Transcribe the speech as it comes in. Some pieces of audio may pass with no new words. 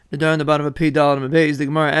The door on the bottom of P Dalet and Beis, the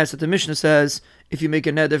Gemara asks that the Mishnah says, if you make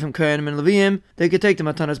a neder from Kohanim and Leviim, they could take the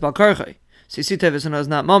matanas bal karchai. So you see Tevis is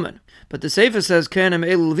not mammon. But the Sefer says Kohanim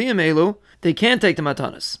elu Leviim elu, they can't take the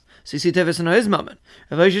matanas. So you see Tevis is mammon.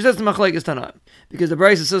 Rav says the machlekes is Tanaim. Because the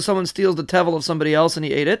Brisa says someone steals the tevel of somebody else and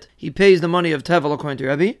he ate it, he pays the money of tevel according to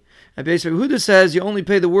Rebbe. And basically Yehuda says you only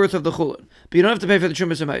pay the worth of the chulin, but you don't have to pay for the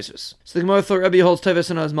trumas and meisus. So the Gemara thought Rebbe holds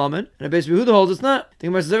Tevis is mammon, and basically Yehuda holds it's not. The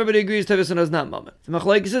Gemara says everybody agrees Tevis is not mammon. The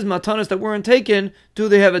machlekes says matanas that weren't taken, do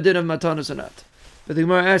they have a din of matanas or not? But the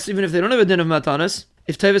Gemara asks, even if they don't have a din of matanas,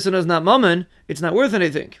 if Tevis is not mammon, it's not worth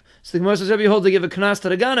anything. So the Gemara says Rebbe holds to give a knas to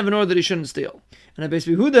the ganav in order that he shouldn't steal. And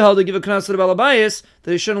basically Yehuda held to give a knas to the balabayas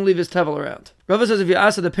that he shouldn't leave his tevel around. Rava says if you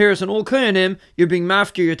ask the Paris and all koyanim, you're being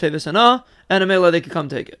mafkir your Tevis and a mela they can come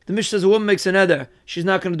take it. The Mishnah says a woman makes an eder. She's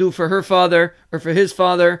not going to do it for her father, or for his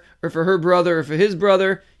father, or for her brother, or for his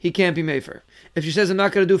brother. He can't be mefer. If she says I'm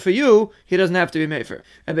not going to do it for you, he doesn't have to be mefer.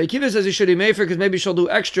 And Kiva says he should be mefer because maybe she'll do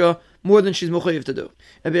extra more than she's mechuyev to do.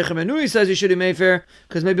 And Benuri says he should be mefer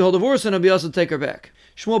because maybe he'll divorce her and he'll be also take her back.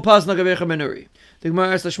 Shmuel pasnak Benuri. The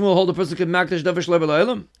Gemara asks the Shmuel hold the person could makdish davish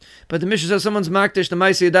lebelaylam. But the Mishnah says someone's makdish the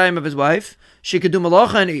ma'aseh yadayim of his wife. She could do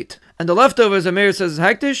malacha and eat. And the leftovers, Amir says is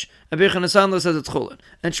hektish, and Birchan Sandler says it's chulin.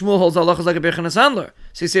 And Shmuel holds Allah is like a Birchan Sandler.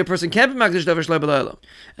 So you say a person can't be makdish davish lebelaylam.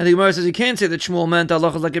 And the Gemara says you can't say that Shmuel meant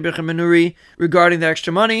Allah is like a Birchan Menuri regarding the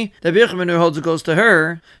extra money. That Birchan Menuri holds it goes to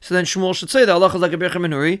her. So then Shmuel should say that Allah is like a Birchan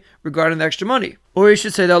Menuri regarding the extra money. Or he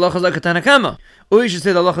should say that Allah is like a Tanakama. Or he should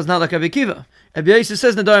say that Allah is not like a Kiva. Rabbi Yosef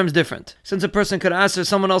says Nadarim is different. Since a person could ask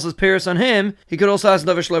someone else's Paris on him, he could also ask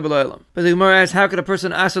davish lebelaylam. But the Gemara asks, how could a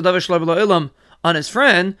person ask davish lebelaylam on his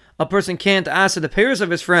friend? A person can't ask the Paris of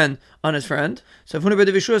his friend on his friend. So if Hunabed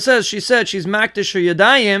Vishua says, she said she's makdish her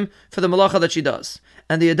yadayim for the malacha that she does.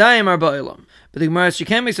 And the yadayim are ba'ilam. But the Gemara says she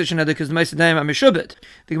can't make such an neder because the ma'aseh yadayim are mishubit.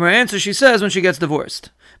 The Gemara answers, she says when she gets divorced.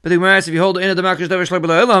 But the Gemara asks, if you hold in the makdish davish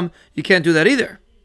lebelaylam, you can't do that either.